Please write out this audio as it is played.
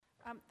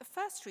The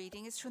first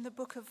reading is from the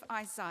book of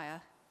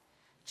Isaiah,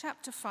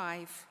 chapter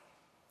 5,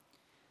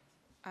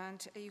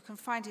 and you can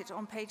find it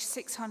on page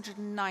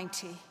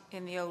 690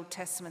 in the Old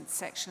Testament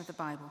section of the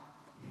Bible.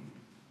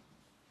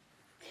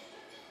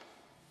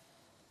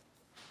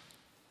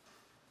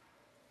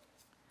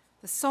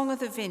 The Song of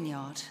the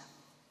Vineyard.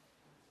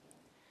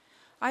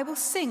 I will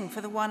sing for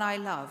the one I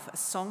love a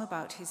song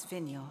about his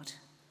vineyard.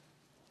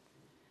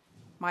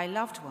 My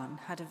loved one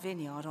had a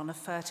vineyard on a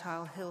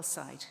fertile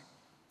hillside.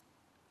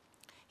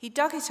 He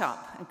dug it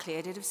up and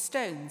cleared it of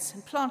stones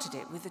and planted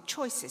it with the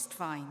choicest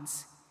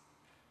vines.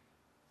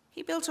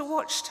 He built a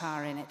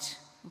watchtower in it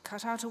and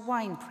cut out a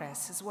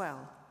winepress as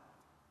well.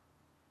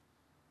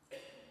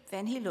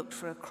 Then he looked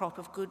for a crop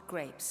of good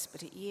grapes,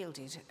 but it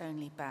yielded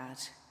only bad.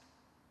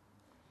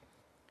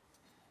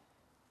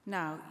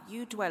 Now,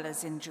 you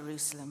dwellers in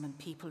Jerusalem and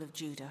people of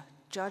Judah,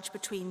 judge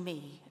between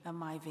me and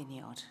my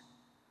vineyard.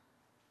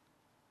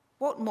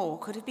 What more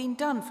could have been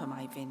done for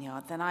my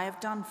vineyard than I have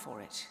done for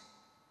it?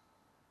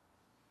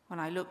 When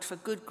I looked for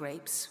good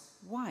grapes,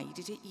 why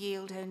did it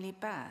yield only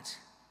bad?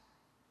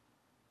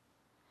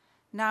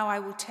 Now I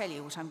will tell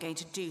you what I'm going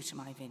to do to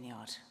my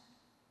vineyard.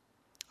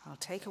 I'll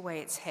take away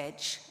its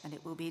hedge, and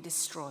it will be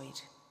destroyed.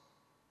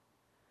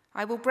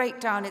 I will break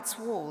down its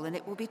wall, and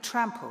it will be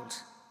trampled.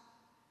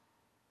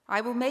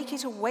 I will make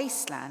it a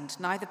wasteland,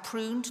 neither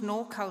pruned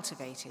nor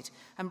cultivated,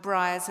 and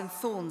briars and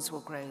thorns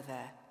will grow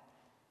there.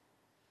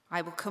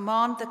 I will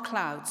command the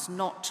clouds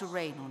not to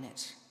rain on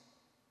it.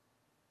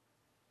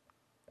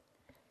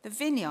 The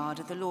vineyard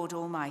of the Lord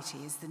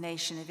Almighty is the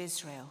nation of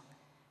Israel,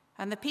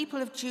 and the people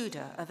of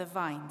Judah are the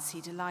vines he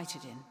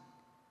delighted in.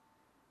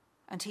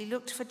 And he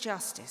looked for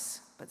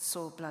justice, but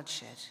saw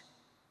bloodshed,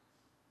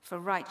 for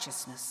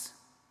righteousness,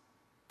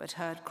 but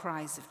heard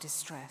cries of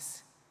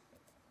distress.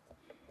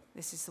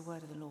 This is the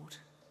word of the Lord.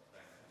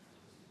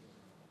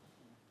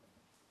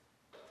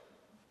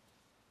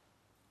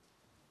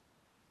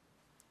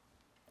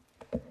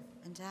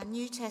 And our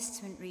New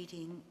Testament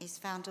reading is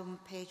found on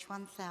page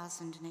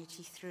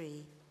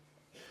 1083.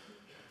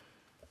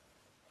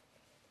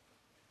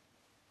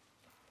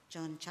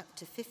 John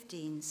chapter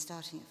 15,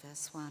 starting at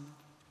verse 1.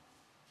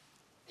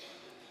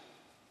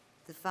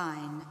 The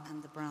vine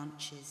and the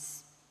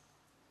branches.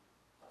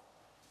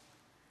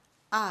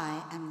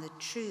 I am the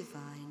true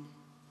vine,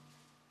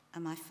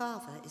 and my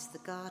Father is the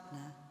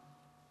gardener.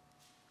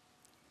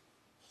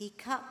 He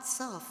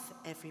cuts off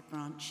every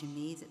branch in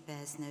me that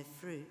bears no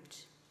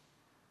fruit,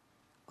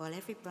 while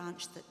every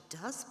branch that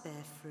does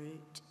bear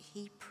fruit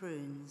he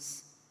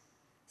prunes,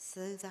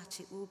 so that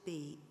it will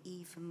be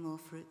even more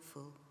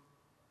fruitful.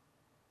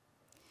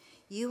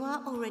 You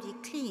are already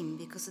clean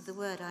because of the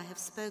word I have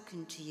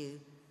spoken to you.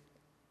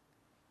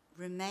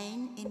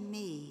 Remain in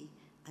me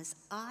as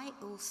I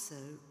also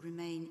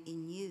remain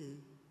in you.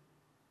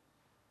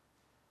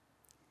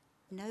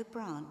 No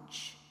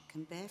branch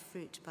can bear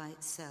fruit by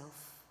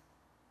itself.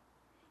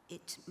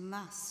 It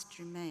must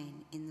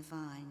remain in the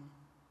vine.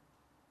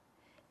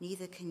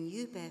 Neither can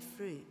you bear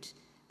fruit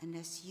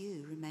unless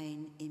you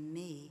remain in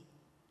me.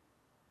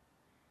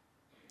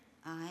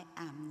 I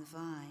am the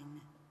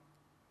vine.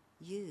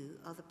 You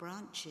are the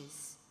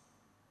branches.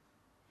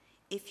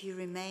 If you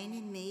remain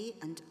in me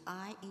and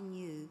I in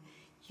you,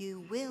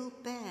 you will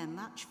bear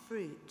much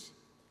fruit.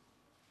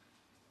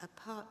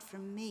 Apart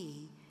from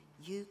me,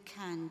 you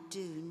can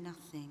do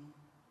nothing.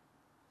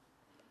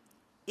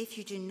 If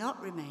you do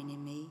not remain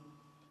in me,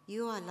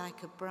 you are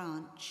like a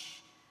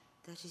branch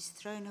that is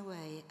thrown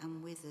away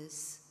and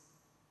withers.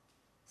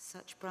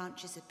 Such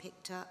branches are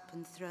picked up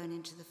and thrown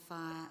into the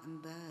fire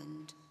and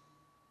burned.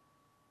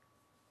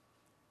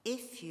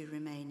 If you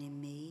remain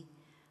in me,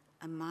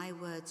 and my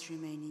words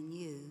remain in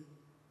you,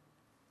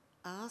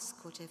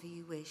 ask whatever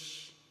you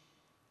wish,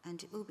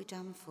 and it will be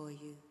done for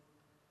you.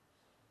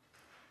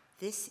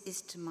 This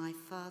is to my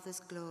Father's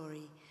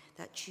glory,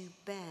 that you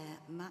bear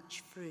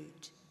much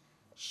fruit,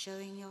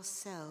 showing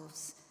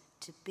yourselves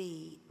to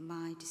be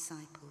my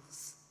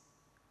disciples.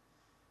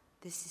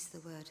 This is the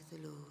word of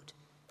the Lord.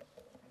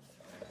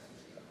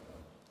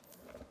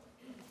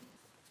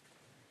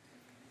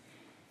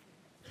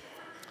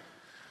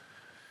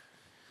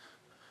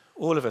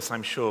 All of us,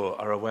 I'm sure,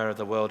 are aware of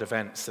the world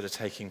events that are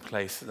taking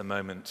place at the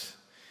moment,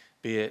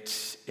 be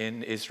it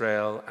in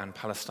Israel and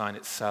Palestine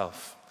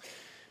itself,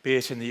 be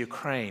it in the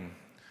Ukraine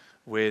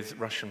with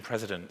Russian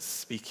presidents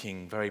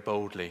speaking very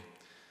boldly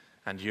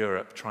and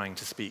Europe trying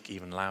to speak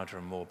even louder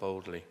and more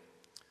boldly.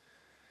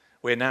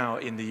 We're now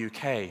in the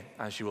UK,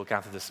 as you will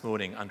gather this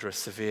morning, under a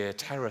severe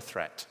terror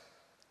threat.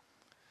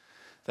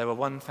 There were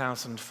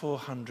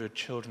 1,400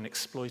 children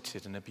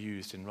exploited and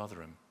abused in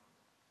Rotherham.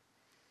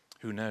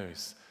 Who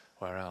knows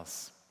where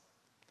else?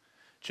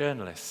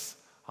 Journalists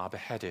are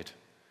beheaded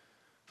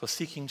for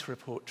seeking to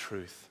report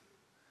truth,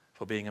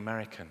 for being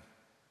American,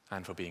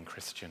 and for being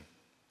Christian.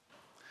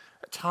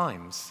 At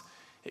times,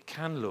 it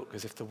can look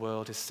as if the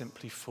world is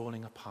simply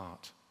falling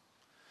apart.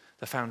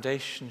 The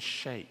foundations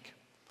shake,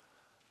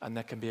 and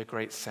there can be a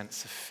great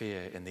sense of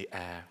fear in the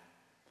air.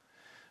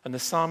 And the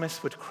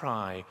psalmist would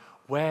cry,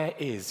 "Where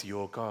is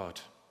your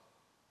God?"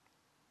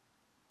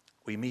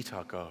 we meet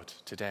our God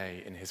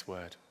today in his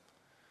word,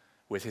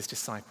 with his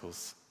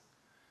disciples,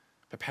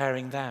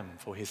 preparing them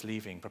for his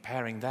leaving,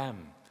 preparing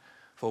them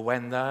for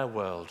when their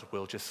world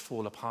will just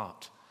fall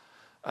apart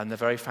and the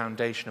very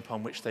foundation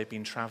upon which they've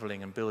been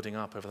traveling and building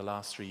up over the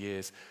last 3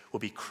 years will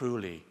be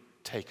cruelly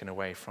taken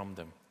away from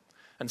them.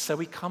 And so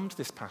we come to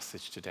this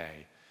passage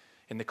today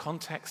in the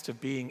context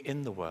of being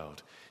in the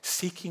world,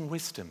 seeking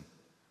wisdom,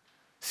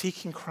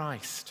 seeking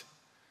Christ,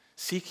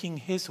 seeking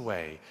his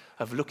way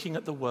of looking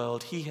at the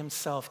world he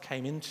himself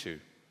came into,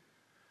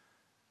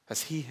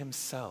 as he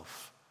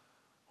himself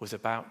was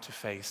about to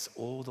face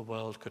all the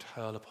world could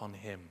hurl upon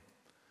him,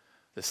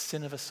 the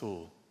sin of us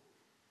all,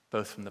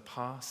 both from the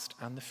past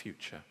and the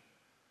future,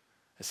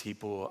 as he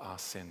bore our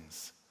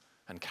sins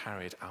and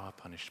carried our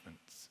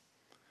punishments.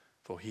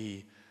 For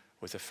he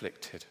was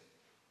afflicted.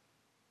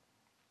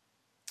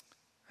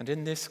 And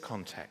in this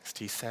context,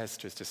 he says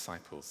to his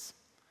disciples,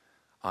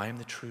 I am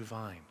the true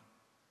vine.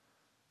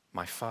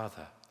 My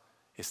Father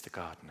is the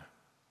gardener.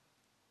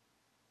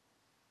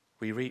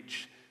 We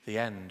reach the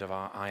end of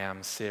our I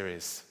Am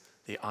series,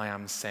 the I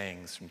Am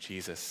sayings from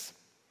Jesus.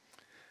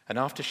 And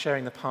after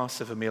sharing the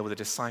Passover meal with the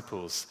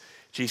disciples,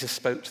 Jesus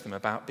spoke to them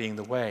about being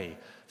the way,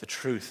 the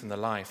truth, and the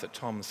life that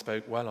Tom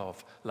spoke well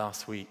of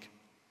last week.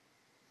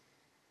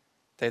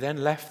 They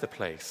then left the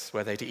place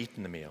where they'd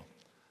eaten the meal,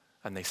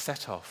 and they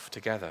set off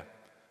together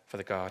for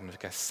the Garden of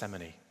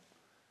Gethsemane.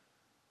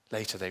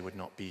 Later they would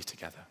not be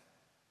together,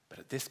 but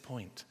at this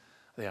point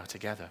they are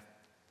together.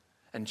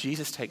 And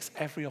Jesus takes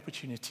every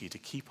opportunity to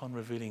keep on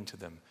revealing to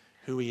them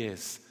who he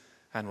is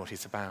and what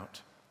he's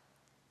about.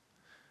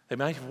 They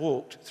might have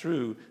walked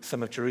through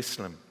some of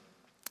Jerusalem,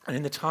 and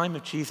in the time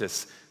of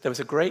Jesus, there was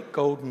a great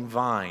golden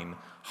vine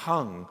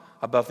hung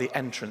above the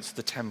entrance to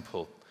the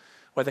temple,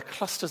 where the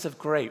clusters of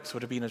grapes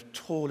would have been as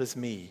tall as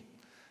me.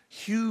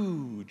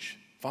 Huge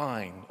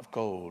vine of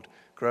gold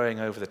growing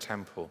over the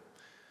temple.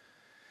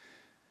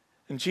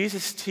 And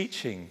Jesus'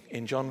 teaching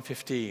in John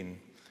 15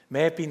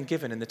 may have been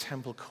given in the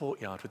temple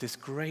courtyard with this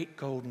great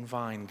golden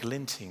vine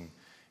glinting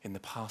in the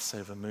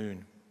Passover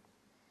moon.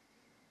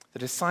 The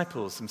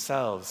disciples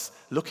themselves,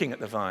 looking at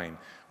the vine,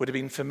 would have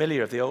been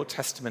familiar of the Old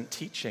Testament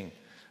teaching,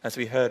 as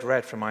we heard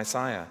read from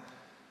Isaiah,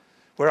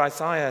 where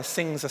Isaiah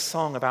sings a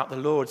song about the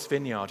Lord's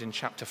vineyard in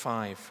chapter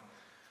 5.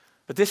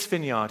 But this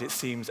vineyard, it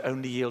seems,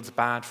 only yields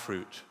bad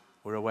fruit.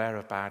 We're aware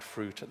of bad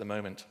fruit at the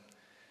moment.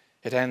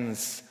 It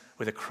ends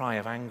with a cry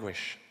of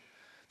anguish.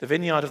 The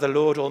vineyard of the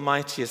Lord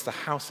Almighty is the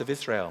house of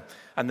Israel,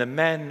 and the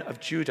men of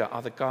Judah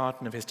are the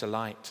garden of his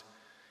delight.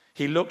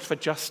 He looked for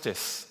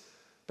justice,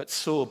 but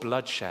saw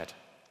bloodshed,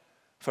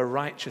 for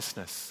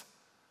righteousness,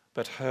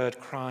 but heard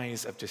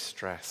cries of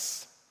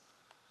distress.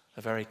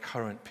 A very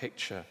current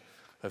picture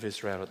of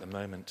Israel at the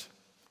moment.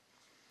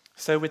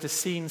 So with the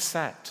scene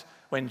set,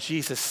 when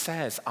Jesus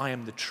says, I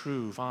am the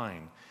true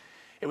vine,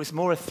 it was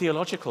more a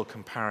theological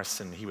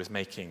comparison he was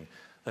making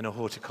than a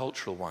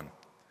horticultural one.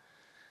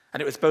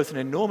 And it was both an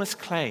enormous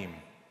claim,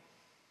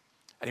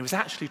 and he was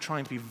actually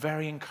trying to be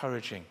very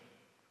encouraging.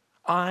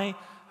 I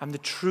am the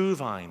true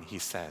vine, he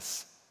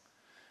says.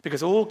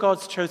 Because all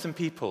God's chosen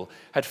people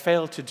had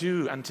failed to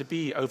do and to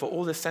be over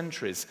all the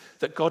centuries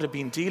that God had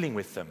been dealing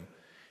with them,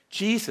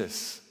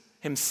 Jesus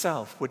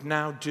himself would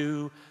now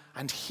do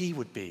and he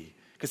would be,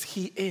 because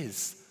he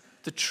is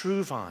the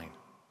true vine.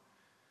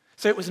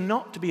 So it was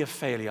not to be a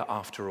failure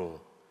after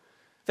all.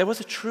 There was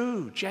a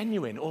true,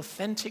 genuine,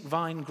 authentic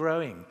vine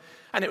growing,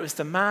 and it was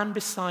the man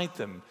beside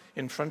them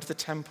in front of the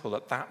temple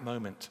at that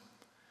moment.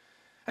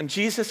 And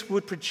Jesus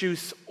would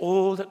produce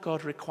all that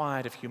God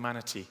required of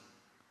humanity.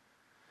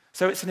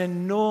 So it's an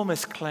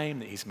enormous claim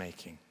that he's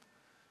making.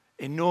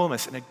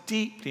 Enormous and a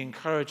deeply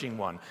encouraging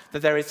one,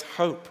 that there is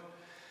hope.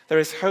 There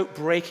is hope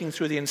breaking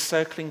through the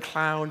encircling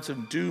clouds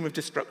and doom of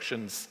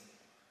destructions.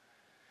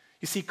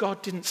 You see,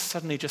 God didn't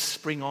suddenly just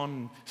spring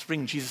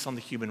Jesus on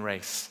the human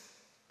race.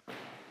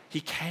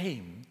 He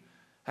came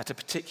at a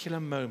particular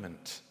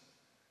moment,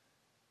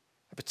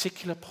 a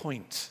particular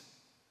point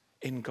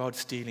in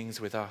God's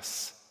dealings with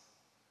us.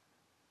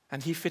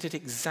 And he fitted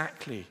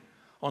exactly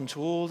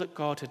onto all that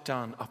God had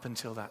done up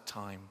until that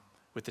time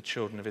with the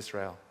children of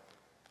Israel.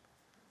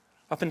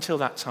 Up until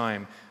that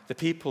time, the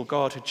people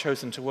God had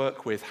chosen to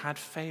work with had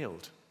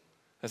failed,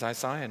 as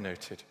Isaiah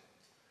noted.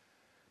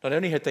 Not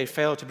only had they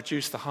failed to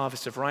produce the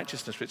harvest of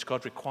righteousness which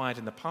God required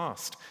in the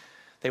past,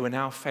 they were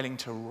now failing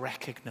to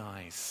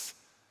recognize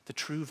the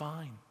true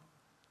vine.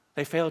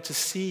 They failed to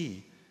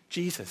see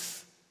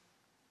Jesus,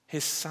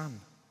 his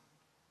son.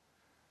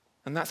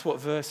 And that's what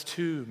verse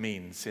 2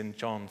 means in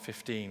John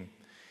 15.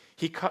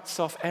 He cuts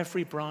off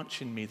every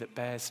branch in me that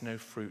bears no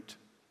fruit.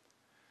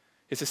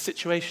 It's a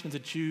situation of the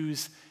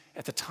Jews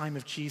at the time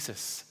of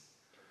Jesus,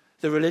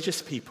 the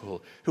religious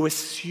people who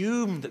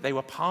assumed that they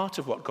were part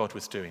of what God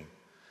was doing,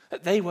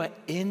 that they were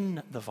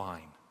in the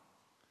vine,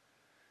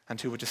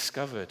 and who were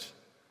discovered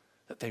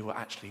that they were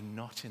actually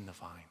not in the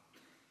vine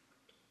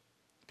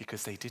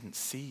because they didn't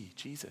see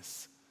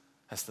Jesus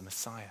as the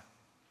Messiah.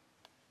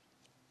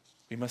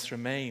 We must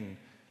remain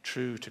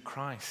true to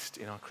Christ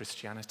in our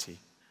Christianity,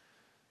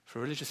 for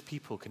religious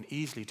people can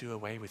easily do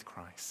away with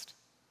Christ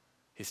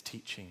his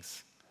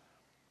teachings.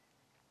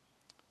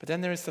 But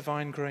then there is the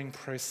vine growing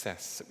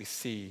process that we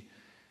see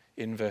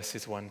in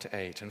verses 1 to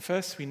 8. And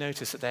first we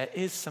notice that there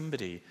is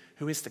somebody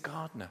who is the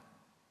gardener.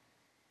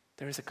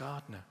 There is a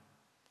gardener.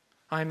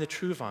 I am the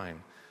true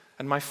vine,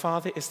 and my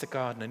Father is the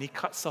gardener, and he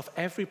cuts off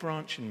every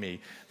branch in me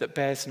that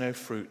bears no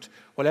fruit,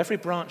 while every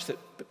branch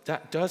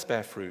that does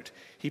bear fruit,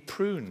 he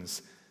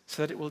prunes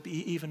so that it will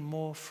be even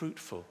more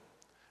fruitful.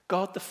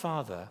 God the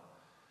Father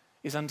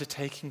is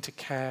undertaking to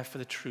care for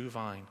the true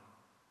vine.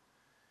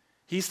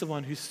 He's the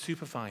one who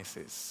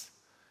supervises,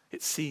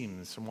 it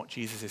seems from what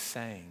Jesus is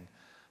saying,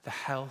 the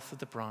health of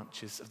the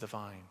branches of the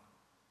vine.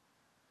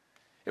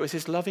 It was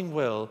his loving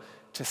will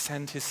to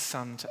send his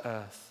Son to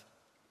earth.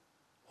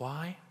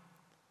 Why?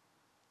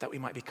 That we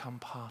might become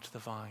part of the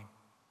vine,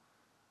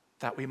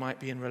 that we might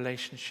be in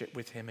relationship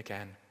with him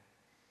again.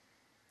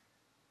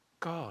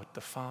 God,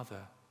 the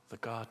Father, the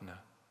gardener,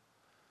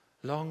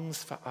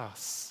 longs for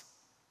us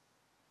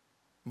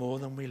more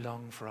than we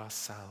long for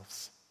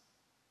ourselves,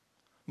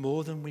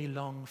 more than we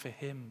long for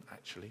him,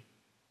 actually.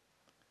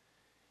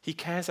 He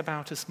cares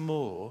about us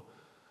more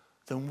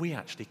than we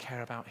actually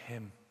care about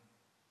him.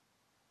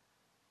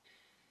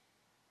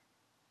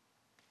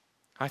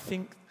 I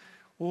think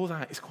all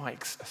that is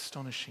quite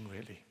astonishing,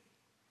 really.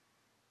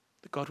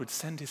 That God would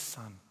send his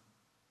Son,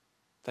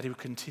 that he would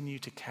continue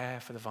to care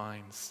for the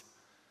vines,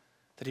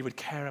 that he would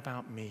care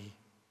about me.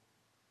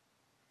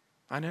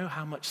 I know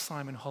how much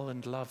Simon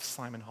Holland loves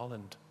Simon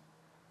Holland.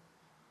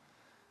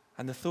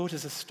 And the thought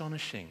is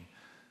astonishing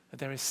that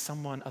there is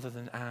someone other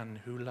than Anne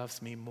who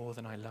loves me more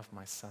than I love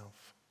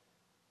myself.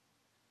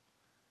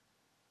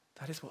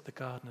 That is what the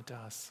gardener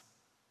does.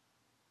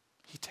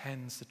 He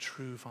tends the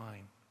true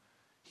vine.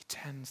 He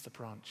tends the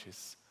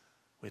branches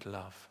with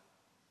love.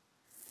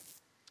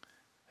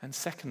 And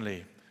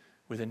secondly,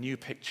 with a new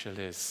picture,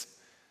 Liz,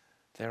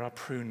 there are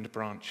pruned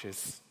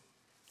branches.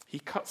 He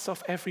cuts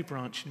off every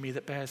branch in me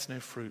that bears no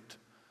fruit,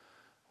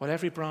 while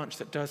every branch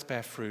that does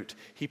bear fruit,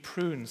 he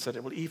prunes so that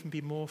it will even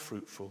be more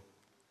fruitful.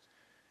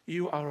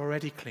 You are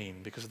already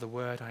clean because of the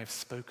word I have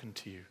spoken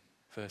to you.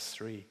 Verse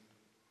 3.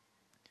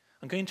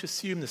 I'm going to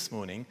assume this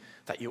morning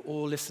that you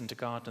all listen to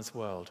Gardener's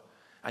World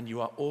and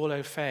you are all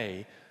au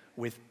fait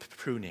with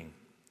pruning.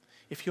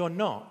 If you're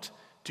not,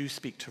 do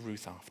speak to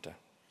Ruth after.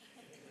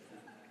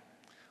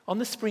 On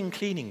the spring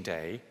cleaning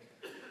day,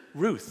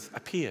 Ruth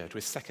appeared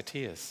with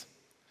secateurs.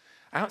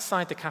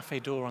 Outside the cafe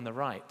door on the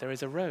right, there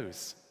is a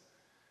rose.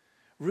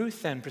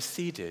 Ruth then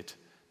proceeded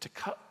to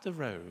cut the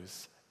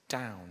rose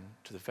down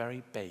to the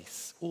very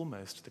base,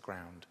 almost to the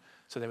ground,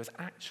 so there was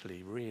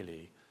actually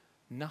really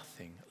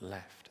nothing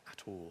left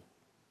at all.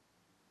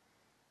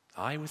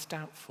 I was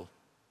doubtful.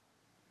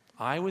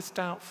 I was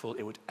doubtful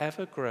it would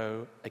ever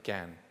grow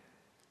again.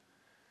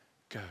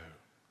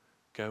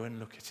 Go and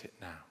look at it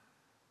now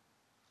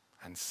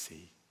and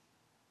see.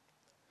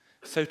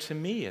 So to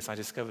me, as I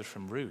discovered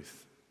from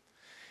Ruth,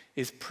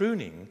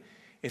 pruning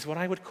is what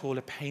I would call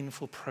a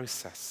painful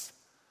process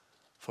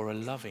for a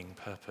loving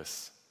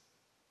purpose.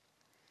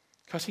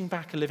 Cutting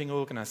back a living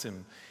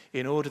organism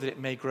in order that it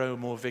may grow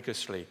more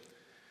vigorously.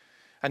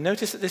 And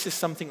notice that this is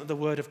something that the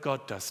Word of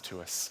God does to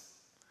us.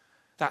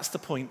 That's the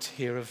point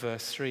here of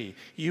verse 3.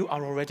 You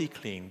are already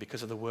clean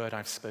because of the word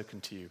I've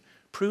spoken to you.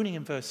 Pruning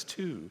in verse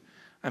 2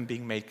 and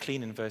being made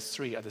clean in verse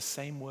 3 are the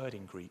same word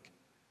in Greek.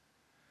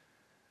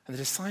 And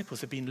the disciples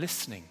have been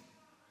listening.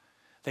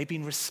 They've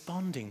been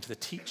responding to the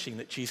teaching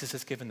that Jesus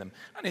has given them.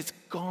 And it's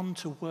gone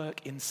to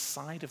work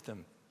inside of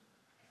them.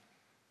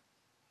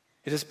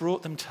 It has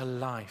brought them to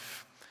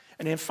life.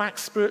 And in fact,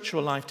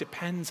 spiritual life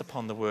depends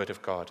upon the word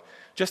of God,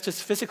 just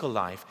as physical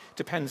life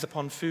depends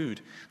upon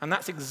food. And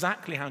that's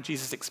exactly how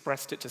Jesus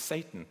expressed it to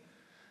Satan.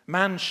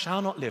 Man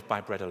shall not live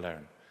by bread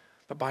alone,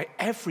 but by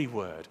every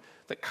word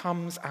that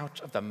comes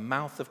out of the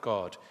mouth of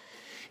God.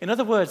 In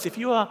other words, if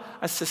you are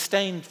as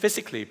sustained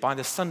physically by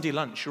the Sunday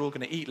lunch you're all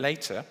going to eat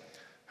later,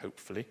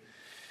 hopefully,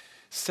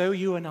 so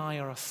you and I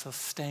are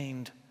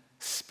sustained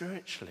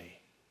spiritually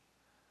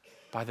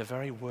by the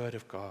very word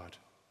of God.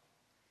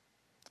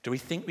 Do we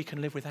think we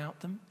can live without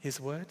them, his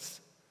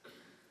words?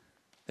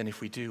 Then if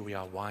we do, we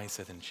are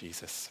wiser than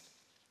Jesus.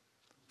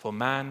 For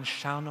man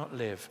shall not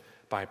live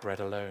by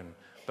bread alone,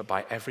 but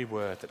by every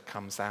word that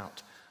comes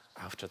out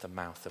of the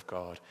mouth of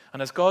God.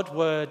 And as God's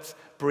words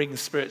bring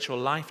spiritual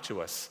life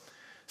to us,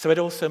 so it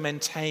also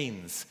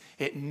maintains,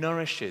 it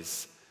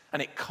nourishes,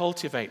 and it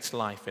cultivates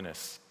life in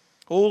us.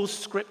 All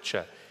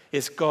scripture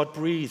is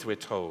God-breathed, we're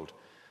told,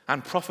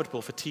 and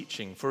profitable for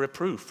teaching, for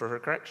reproof, for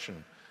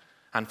correction,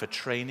 and for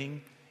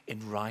training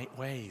in right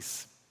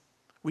ways.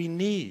 We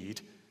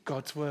need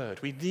God's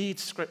word. We need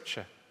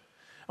scripture.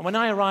 And when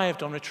I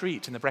arrived on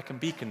retreat in the Brecon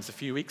Beacons a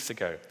few weeks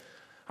ago,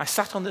 I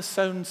sat on the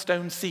stone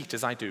seat,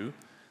 as I do.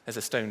 There's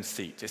a stone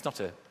seat. It's not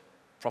a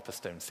proper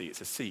stone seat.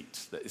 It's a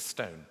seat that is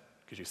stone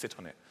because you sit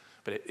on it.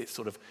 But it's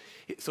sort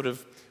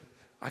of,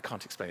 I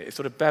can't explain it. It's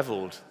sort of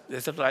beveled.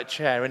 There's a like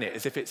chair in it,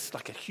 as if it's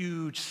like a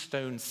huge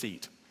stone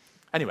seat.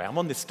 Anyway, I'm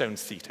on this stone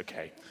seat,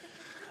 okay?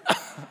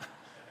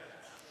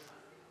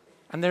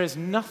 And there is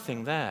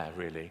nothing there,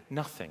 really.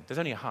 Nothing. There's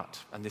only a hut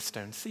and this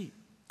stone seat.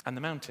 and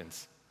the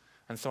mountains.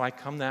 And so I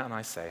come there and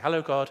I say,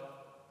 hello, God.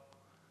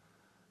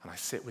 And I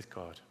sit with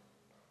God.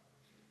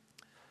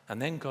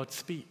 And then God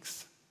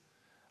speaks.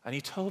 And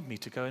he told me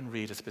to go and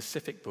read a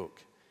specific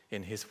book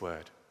in his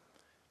word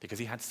because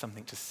he had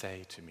something to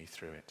say to me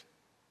through it.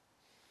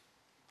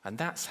 And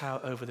that's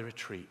how over the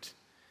retreat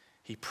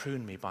he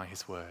pruned me by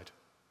his word,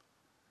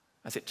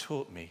 as it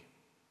taught me,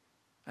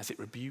 as it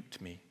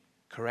rebuked me,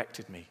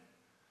 corrected me,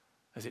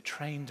 as it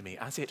trained me,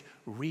 as it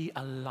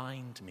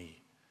realigned me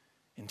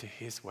into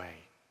his way,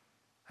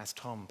 as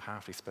Tom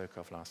powerfully spoke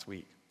of last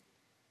week.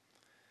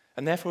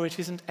 And therefore it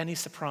isn't any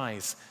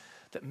surprise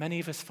that many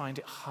of us find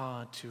it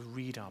hard to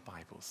read our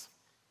Bibles.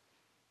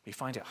 We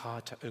find it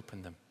hard to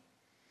open them.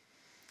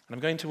 And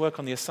I'm going to work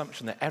on the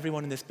assumption that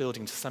everyone in this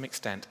building, to some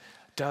extent,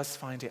 does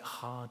find it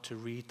hard to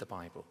read the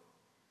Bible.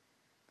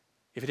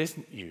 If it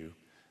isn't you,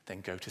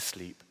 then go to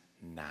sleep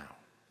now.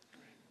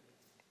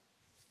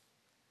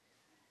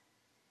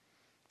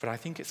 But I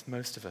think it's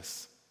most of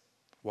us.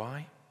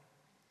 Why?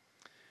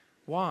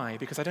 Why?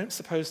 Because I don't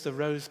suppose the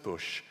rose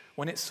bush,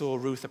 when it saw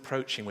Ruth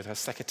approaching with her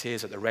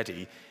secateurs at the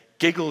ready,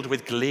 giggled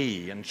with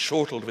glee and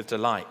chortled with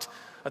delight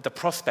at the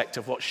prospect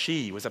of what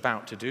she was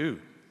about to do.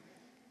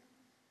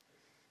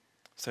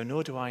 So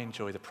nor do I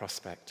enjoy the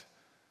prospect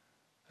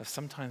of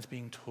sometimes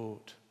being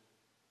taught,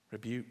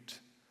 rebuked,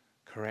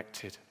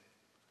 corrected,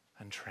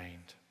 and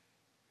trained.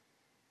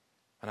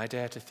 And I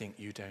dare to think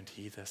you don't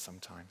either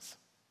sometimes.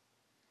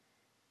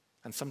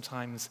 And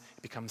sometimes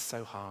it becomes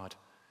so hard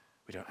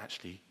we don't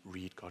actually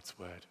read God's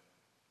word.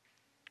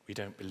 We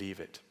don't believe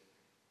it.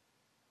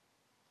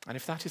 And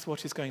if that is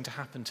what is going to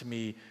happen to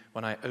me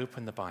when I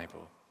open the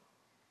Bible,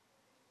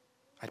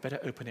 I'd better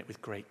open it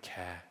with great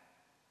care.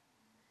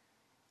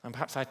 And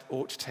perhaps I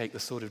ought to take the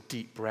sort of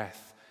deep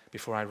breath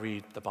before I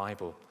read the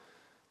Bible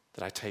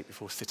that I take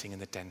before sitting in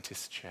the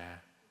dentist's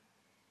chair.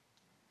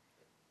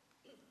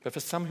 But for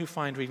some who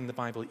find reading the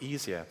Bible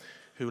easier,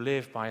 who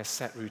live by a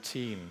set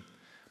routine,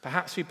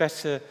 perhaps we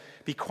better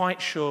be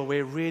quite sure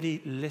we're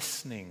really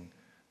listening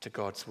to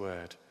God's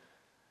word,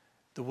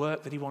 the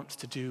work that he wants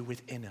to do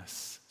within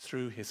us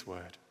through his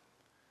word.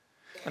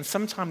 And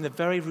sometimes the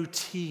very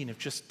routine of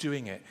just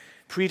doing it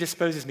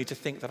predisposes me to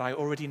think that I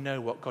already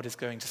know what God is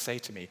going to say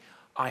to me.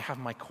 I have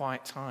my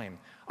quiet time.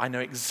 I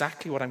know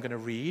exactly what I'm going to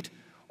read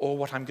or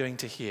what I'm going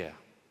to hear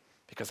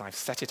because I've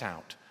set it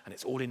out and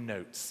it's all in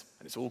notes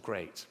and it's all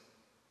great.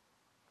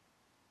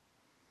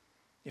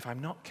 If I'm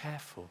not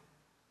careful,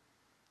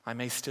 I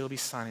may still be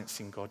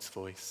silencing God's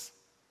voice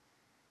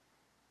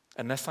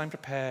unless I'm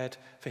prepared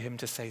for him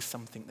to say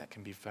something that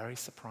can be very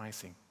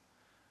surprising,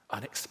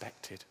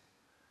 unexpected,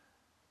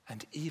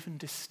 and even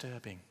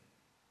disturbing.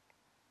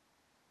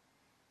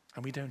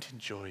 And we don't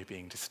enjoy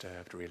being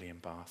disturbed really in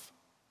Bath.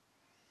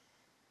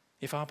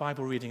 If our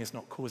Bible reading is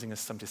not causing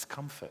us some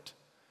discomfort,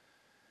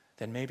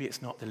 then maybe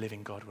it's not the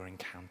living God we're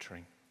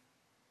encountering.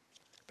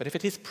 But if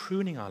it is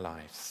pruning our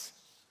lives,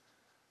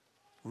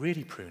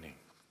 really pruning,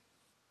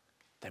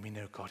 then we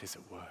know God is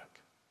at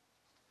work.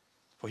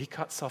 For he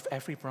cuts off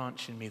every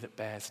branch in me that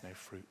bears no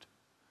fruit.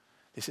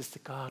 This is the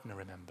gardener,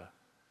 remember.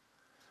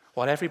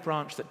 While every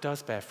branch that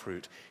does bear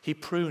fruit, he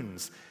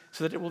prunes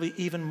so that it will be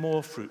even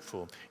more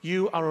fruitful.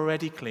 You are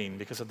already clean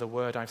because of the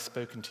word I've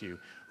spoken to you.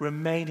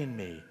 Remain in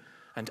me,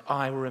 and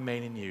I will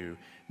remain in you.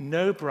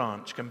 No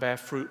branch can bear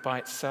fruit by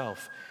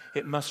itself.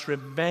 It must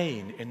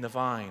remain in the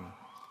vine.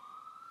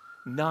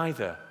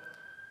 Neither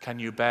can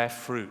you bear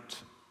fruit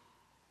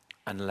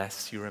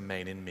unless you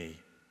remain in me.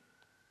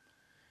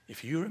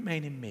 If you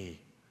remain in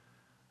me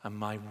and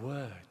my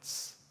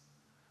words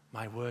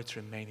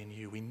remain in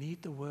you. We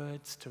need the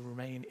words to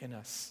remain in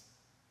us.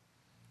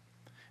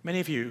 Many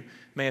of you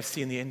may have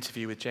seen the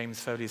interview with James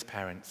Foley's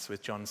parents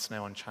with Jon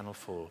Snow on Channel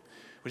 4.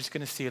 We're just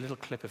going to see a little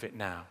clip of it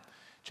now.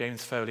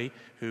 James Foley,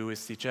 who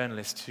is the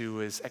journalist who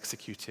was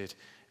executed,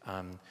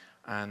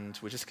 and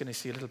we're just going to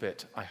see a little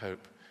bit, I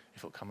hope,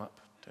 if it'll come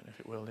up. Don't know if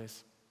it will,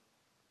 Liz.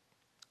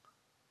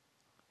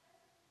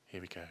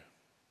 Here we go.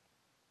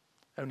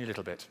 Only a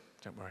little bit,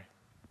 don't worry.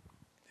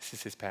 This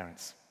is his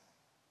parents.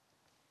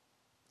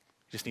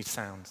 You just need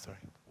sound, sorry.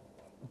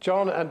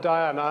 John and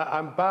Diane,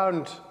 I'm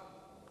bound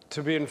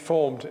to be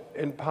informed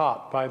in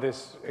part by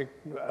this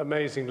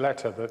amazing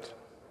letter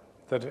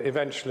that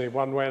eventually,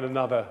 one way and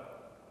another,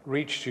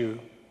 reached you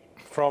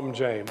from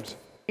James.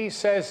 He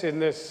says in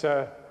this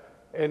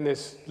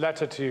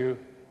letter to you,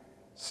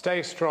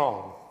 stay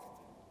strong.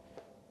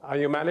 Are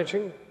you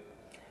managing?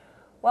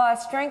 Well, our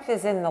strength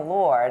is in the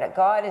Lord.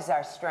 God is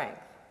our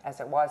strength, as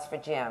it was for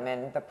Jim.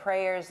 And the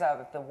prayers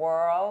of the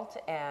world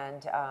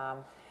and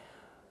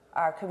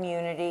our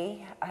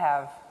community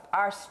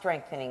are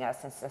strengthening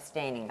us and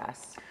sustaining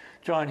us.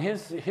 John,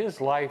 his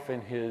life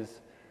and his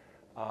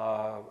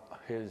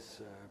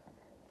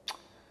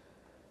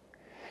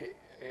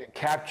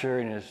capture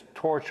and his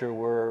torture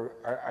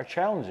are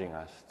challenging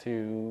us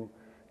to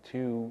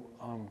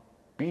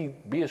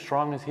be as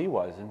strong as he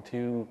was and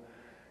to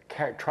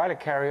try to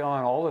carry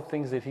on all the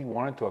things that he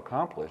wanted to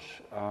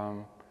accomplish.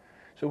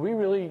 So we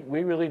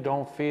really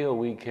don't feel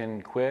we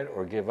can quit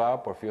or give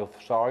up or feel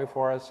sorry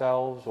for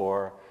ourselves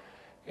or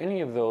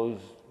any of those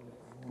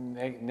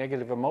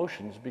negative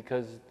emotions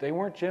because they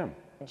weren't Jim.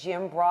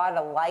 Jim brought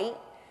a light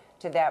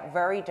to that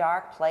very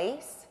dark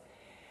place,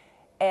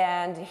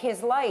 and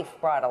his life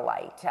brought a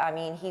light. I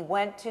mean, he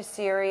went to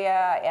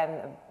Syria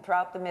and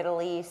throughout the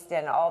Middle East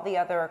and all the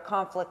other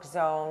conflict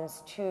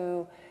zones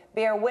to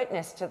bear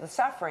witness to the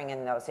suffering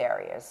in those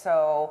areas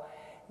so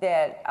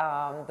that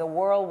the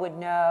world would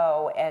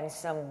know and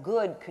some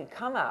good could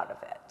come out of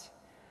it.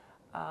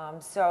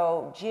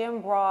 So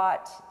Jim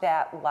brought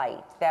that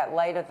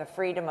light of the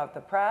freedom of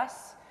the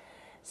press,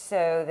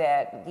 so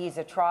that these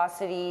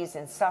atrocities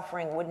and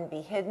suffering wouldn't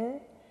be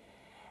hidden.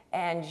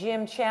 And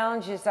Jim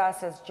challenges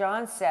us, as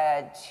John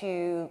said,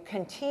 to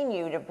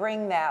continue to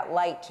bring that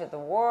light to the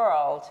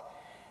world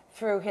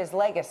through his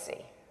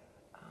legacy.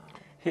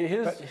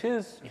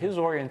 His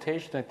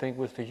orientation, I think,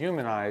 was to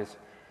humanize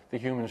the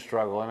human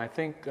struggle, and I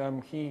think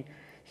he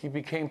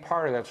became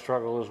part of that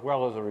struggle as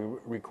well as a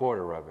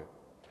recorder of it.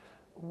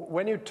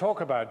 When you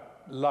talk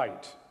about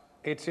light,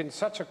 it's in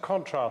such a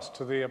contrast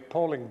to the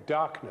appalling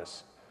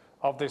darkness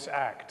of this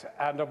act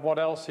and of what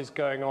else is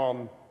going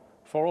on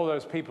for all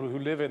those people who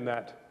live in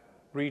that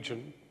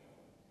region.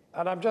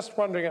 And I'm just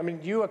wondering, I mean,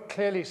 you are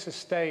clearly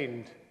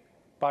sustained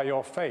by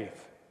your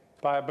faith,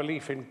 by a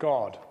belief in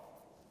God,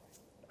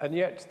 and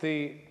yet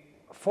the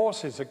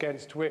forces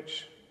against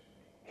which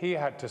he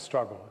had to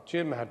struggle,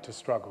 Jim had to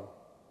struggle,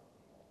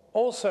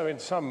 also in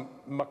some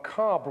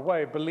macabre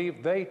way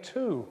believed they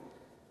too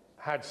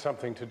had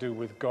something to do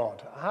with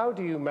God. How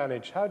do you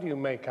manage, how do you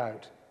make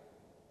out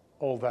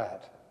all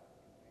that?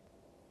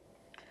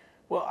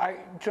 Well,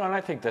 John,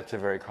 I think that's a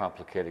very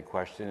complicated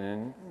question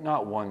and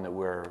not one that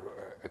we're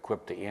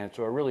equipped to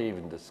answer or really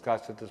even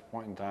discuss at this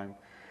point in time.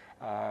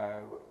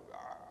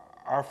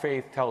 Our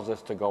faith tells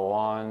us to go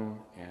on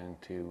and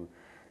to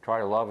try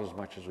to love as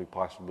much as we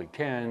possibly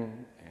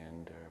can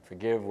and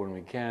forgive when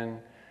we can.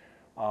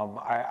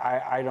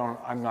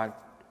 I'm not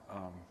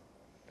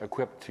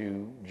equipped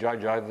to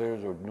judge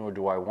others, or nor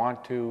do I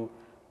want to.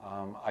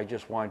 I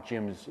just want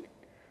Jim's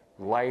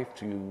life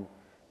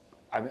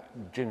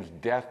Jim's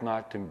death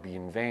not to be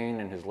in vain,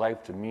 and his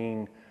life to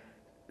mean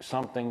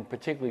something,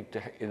 particularly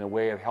in the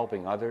way of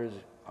helping others.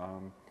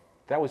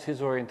 That was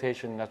his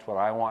orientation. That's what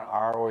I want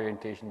our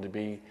orientation to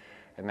be,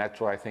 and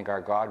that's what I think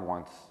our God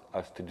wants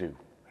us to do.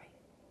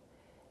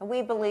 And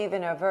we believe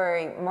in a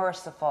very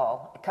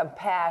merciful,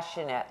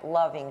 compassionate,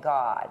 loving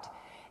God,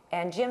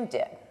 and Jim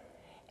did.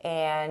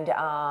 And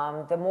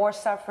the more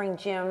suffering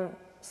Jim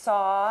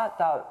saw,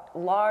 the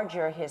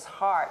larger his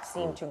heart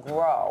seemed to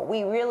grow.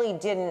 We really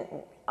didn't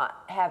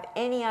have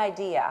any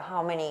idea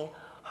how many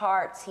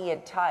hearts he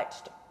had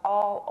touched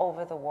all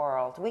over the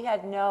world. We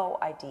had no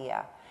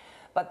idea.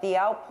 But the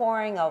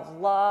outpouring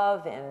of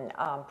love and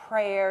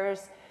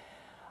prayers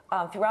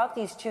throughout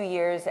these 2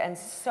 years, and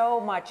so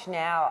much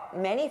now,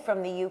 many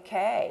from the UK,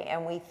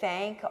 and we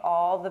thank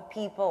all the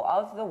people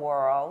of the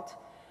world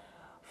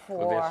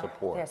for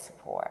their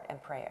support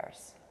and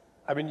prayers.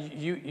 I mean,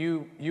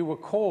 you were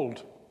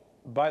called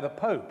by the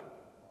Pope,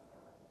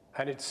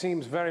 and it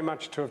seems very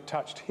much to have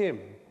touched him.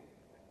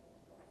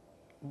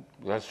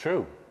 That's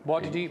true.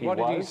 What did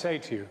he say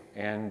to you?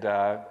 And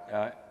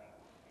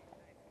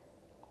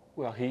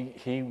well,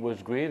 he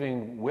was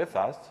grieving with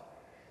us.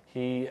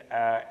 He,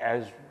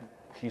 as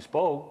he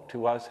spoke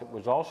to us,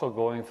 was also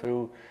going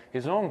through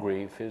his own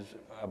grief. His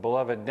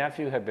beloved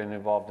nephew had been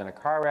involved in a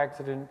car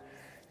accident.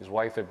 His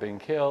wife had been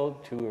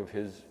killed. 2 of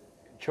his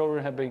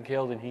children had been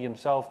killed, and he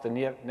himself, the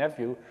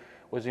nephew,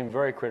 was in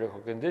very critical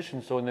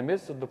condition. So in the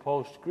midst of the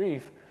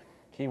post-grief,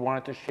 he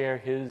wanted to share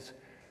his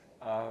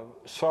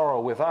sorrow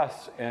with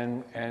us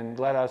and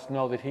let us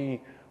know that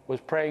he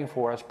was praying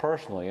for us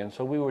personally. And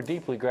so we were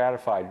deeply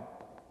gratified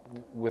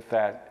with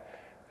that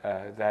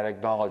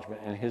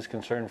acknowledgement and his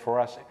concern for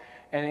us.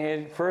 And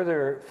it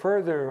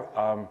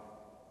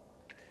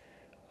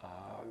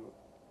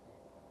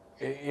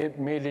it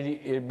made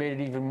it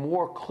even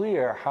more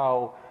clear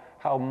how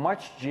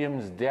much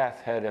Jim's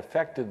death had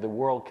affected the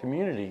world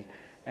community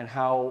and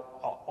how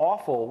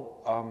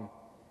awful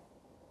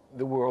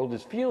the world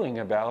is feeling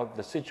about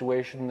the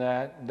situation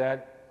that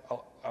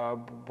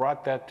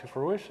brought that to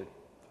fruition.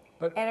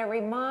 And it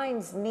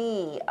reminds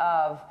me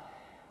of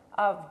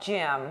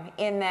Jim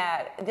in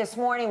that this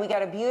morning we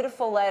got a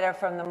beautiful letter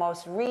from the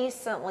most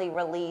recently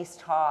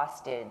released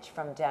hostage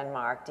from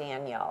Denmark,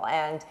 Daniel.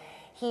 And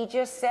he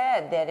just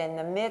said that in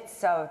the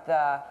midst of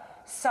the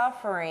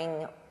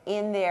suffering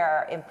in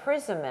their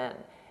imprisonment,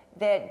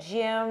 that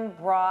Jim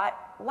brought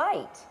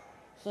light.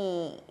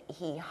 He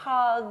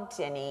hugged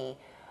and he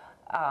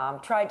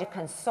tried to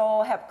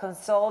help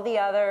console the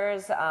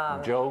others.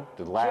 Joked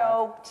and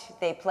laughed.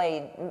 They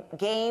played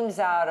games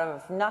out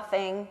of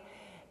nothing.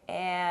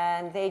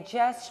 And they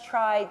just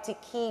tried to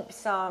keep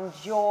some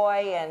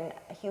joy and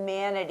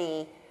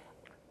humanity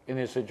in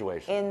his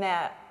situation, in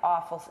that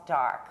awful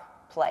dark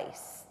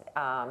place.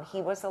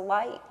 He was a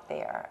light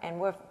there, and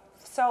we're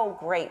so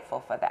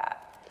grateful for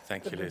that.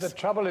 Thank you, Liz. The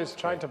trouble is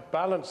trying to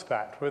balance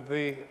that with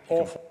the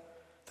awful.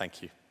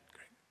 Thank you.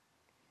 Great.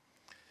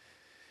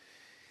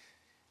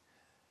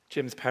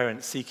 Jim's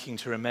parents seeking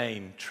to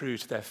remain true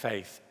to their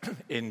faith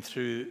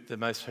through the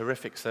most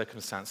horrific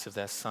circumstance of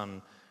their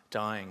son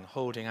dying,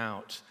 holding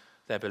out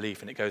their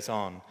belief, and it goes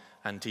on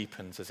and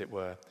deepens, as it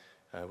were.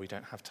 We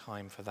don't have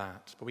time for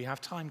that. But we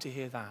have time to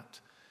hear that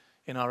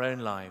in our own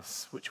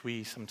lives, which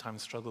we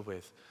sometimes struggle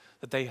with,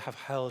 that they have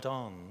held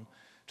on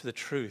to the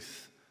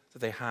truth that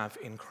they have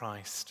in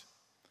Christ.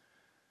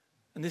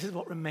 And this is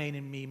what remain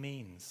in me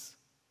means.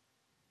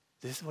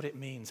 This is what it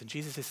means. And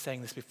Jesus is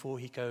saying this before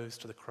he goes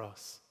to the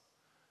cross,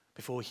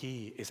 before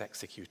he is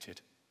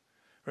executed.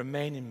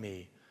 Remain in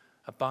me,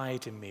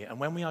 abide in me. And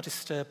when we are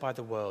disturbed by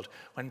the world,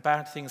 when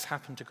bad things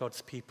happen to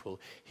God's people,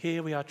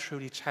 here we are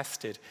truly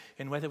tested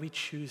in whether we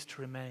choose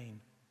to remain.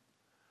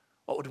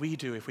 What would we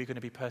do if we're going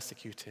to be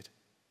persecuted?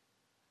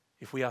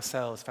 If we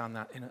ourselves found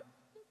that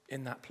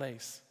in that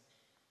place?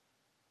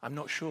 I'm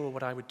not sure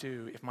what I would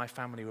do if my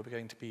family were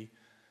going to be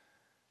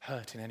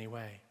hurt in any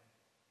way.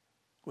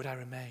 Would I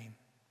remain?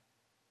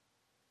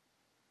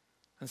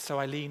 And so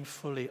I lean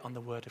fully on the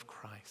word of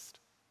Christ.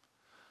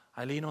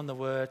 I lean on the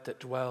word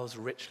that dwells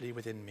richly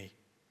within me.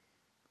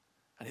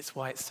 And it's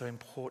why it's so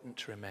important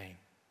to remain,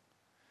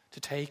 to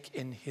take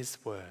in his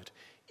word,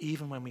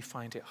 even when we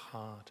find it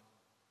hard.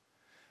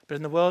 But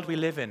in the world we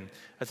live in,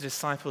 as the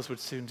disciples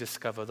would soon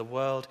discover, the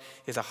world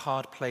is a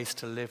hard place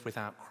to live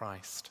without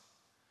Christ.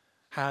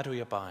 How do we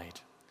abide?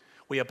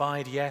 We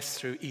abide, yes,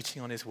 through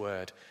eating on his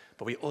word,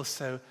 but we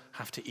also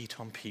have to eat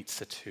on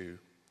pizza too.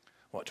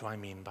 What do I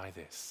mean by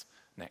this?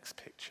 Next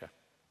picture.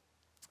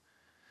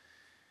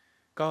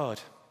 God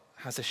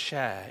has a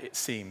share, it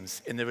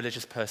seems, in the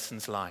religious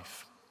person's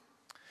life.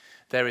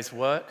 There is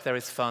work, there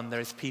is fun, there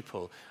is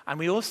people. And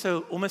we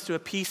also almost do a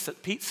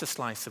pizza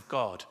slice of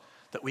God,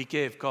 that we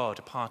give God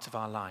a part of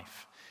our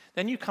life.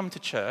 Then you come to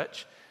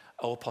church,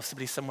 or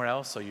possibly somewhere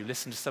else, or you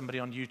listen to somebody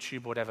on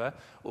YouTube or whatever,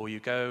 or you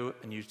go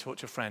and you talk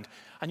to a friend,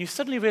 and you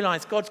suddenly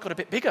realize God's got a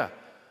bit bigger,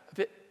 a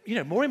bit,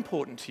 more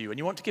important to you, and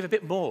you want to give a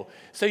bit more.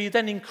 So you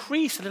then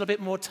increase a little bit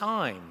more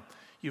time.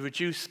 You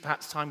reduce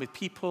perhaps time with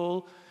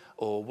people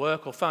or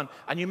work or fun,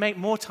 and you make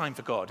more time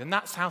for God. And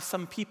that's how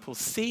some people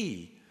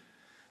see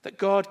that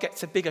God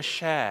gets a bigger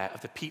share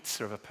of the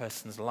pizza of a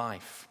person's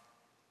life.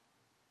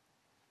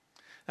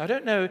 Now, I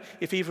don't know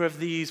if either of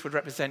these would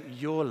represent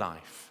your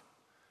life,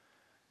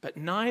 but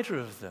neither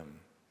of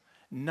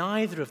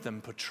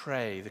them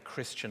portray the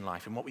Christian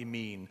life and what we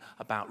mean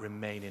about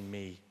remain in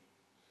me.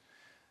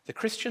 The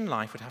Christian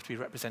life would have to be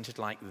represented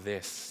like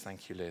this.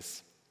 Thank you,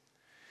 Liz.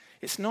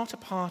 It's not a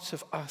part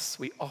of us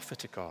we offer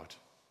to God.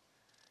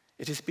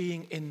 It is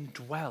being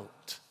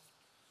indwelt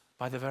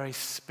by the very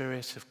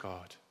Spirit of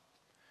God.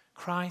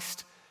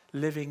 Christ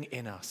living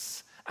in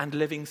us and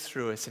living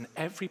through us in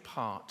every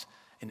part,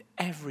 in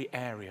every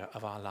area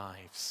of our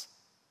lives.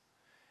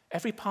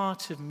 Every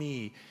part of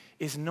me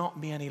is not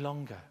me any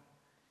longer.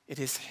 It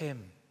is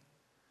him.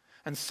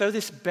 And so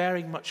this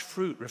bearing much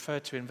fruit,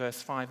 referred to in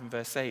verse 5 and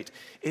verse 8,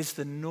 is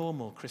the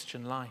normal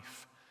Christian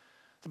life.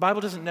 The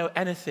Bible doesn't know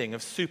anything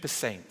of super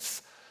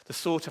saints, the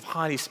sort of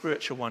highly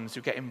spiritual ones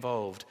who get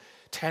involved,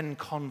 10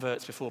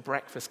 converts before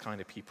breakfast kind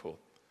of people.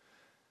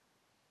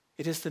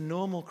 It is the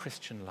normal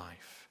Christian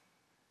life.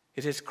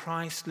 It is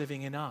Christ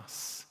living in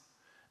us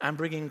and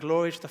bringing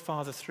glory to the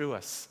Father through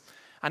us.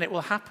 And it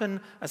will happen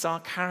as our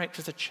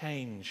characters are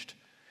changed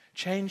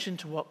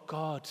into what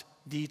God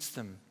needs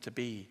them to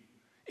be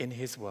in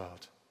his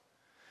world.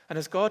 And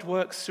as God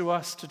works through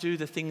us to do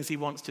the things he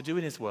wants to do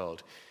in his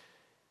world,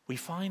 we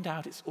find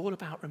out it's all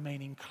about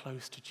remaining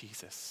close to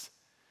Jesus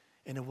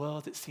in a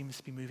world that seems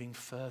to be moving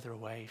further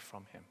away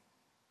from him.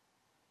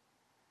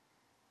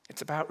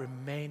 It's about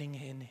remaining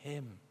in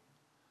him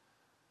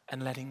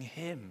and letting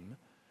him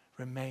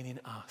remain in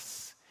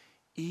us,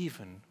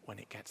 even when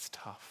it gets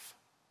tough,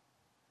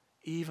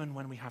 even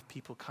when we have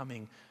people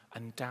coming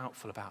and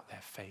doubtful about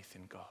their faith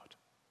in God.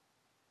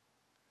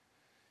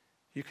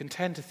 You can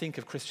tend to think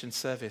of Christian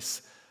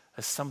service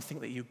as something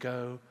that you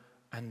go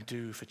and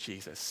do for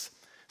Jesus.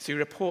 So you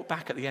report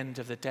back at the end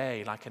of the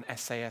day like an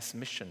SAS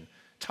mission.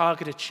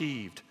 Target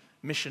achieved,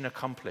 mission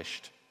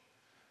accomplished.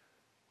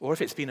 Or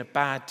if it's been a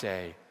bad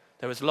day,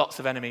 there was lots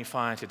of enemy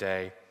fire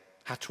today,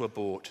 had to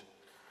abort.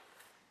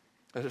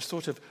 There's a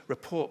sort of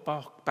report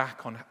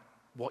back on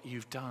what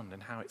you've done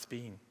and how it's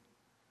been.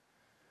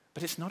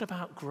 But it's not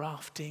about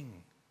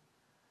grafting.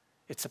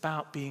 It's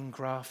about being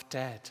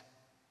grafted.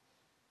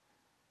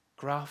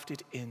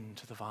 Grafted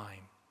into the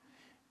vine.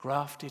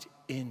 Grafted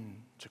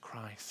into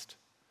Christ.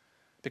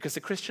 Because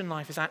the Christian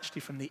life is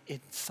actually from the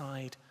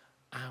inside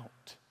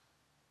out.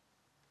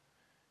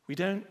 We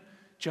don't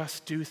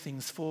just do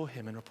things for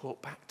him and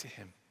report back to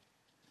him.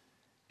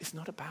 It's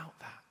not about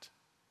that.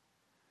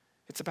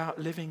 It's about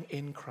living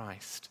in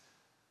Christ.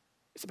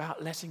 It's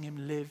about letting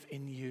him live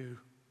in you.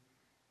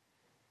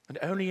 And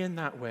only in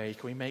that way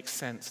can we make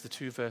sense of the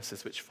two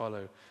verses which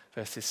follow,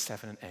 verses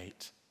 7 and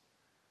 8.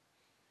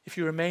 If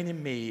you remain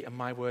in me and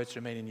my words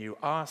remain in you,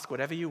 ask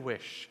whatever you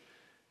wish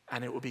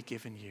and it will be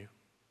given you.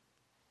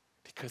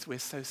 Because we're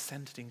so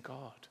centered in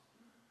God.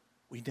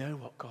 We know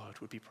what God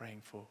would be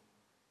praying for.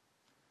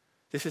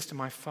 This is to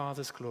my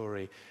Father's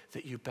glory,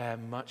 that you bear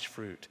much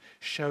fruit,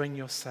 showing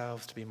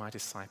yourselves to be my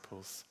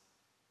disciples.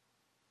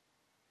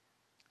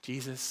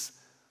 Jesus,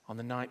 on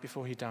the night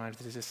before he died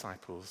with his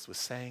disciples, was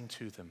saying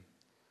to them,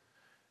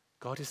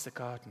 God is the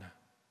gardener.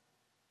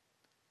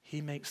 He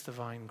makes the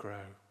vine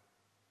grow,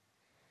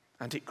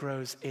 and it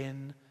grows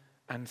in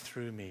and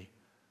through me.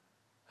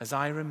 As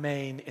I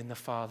remain in the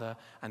Father,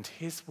 and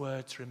his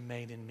words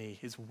remain in me,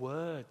 his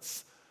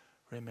words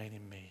remain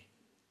in me.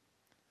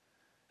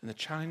 And the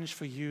challenge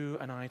for you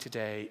and I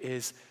today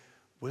is,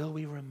 will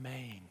we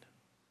remain?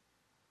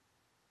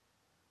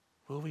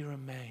 Will we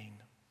remain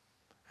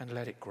and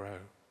let it grow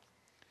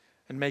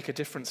and make a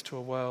difference to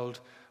a world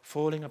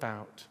falling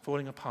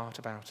apart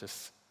about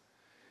us,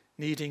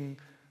 needing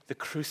the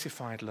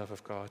crucified love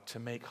of God to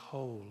make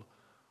whole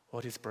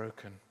what is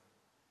broken?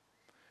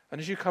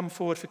 And as you come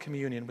forward for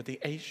communion with the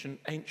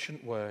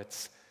ancient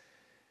words,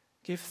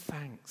 give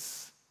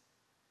thanks,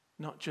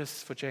 not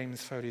just for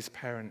James Foley's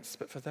parents,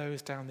 but for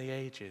those down the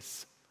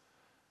ages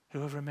who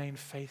have remained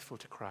faithful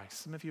to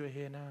Christ. Some of you are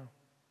here now.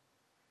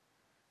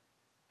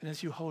 And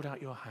as you hold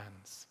out your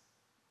hands,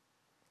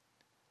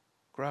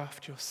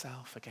 graft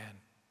yourself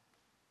again.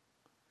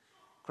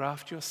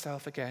 Graft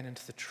yourself again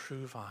into the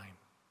true vine,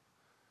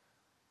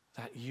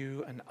 that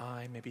you and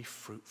I may be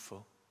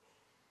fruitful,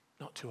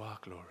 not to our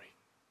glory,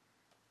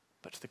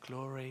 but to the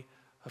glory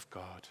of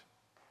God.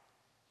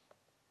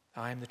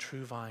 I am the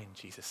true vine,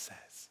 Jesus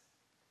says.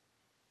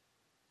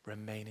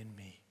 Remain in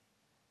me.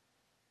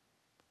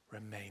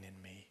 Remain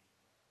in me.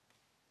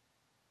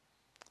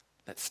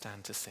 Let's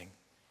stand to sing.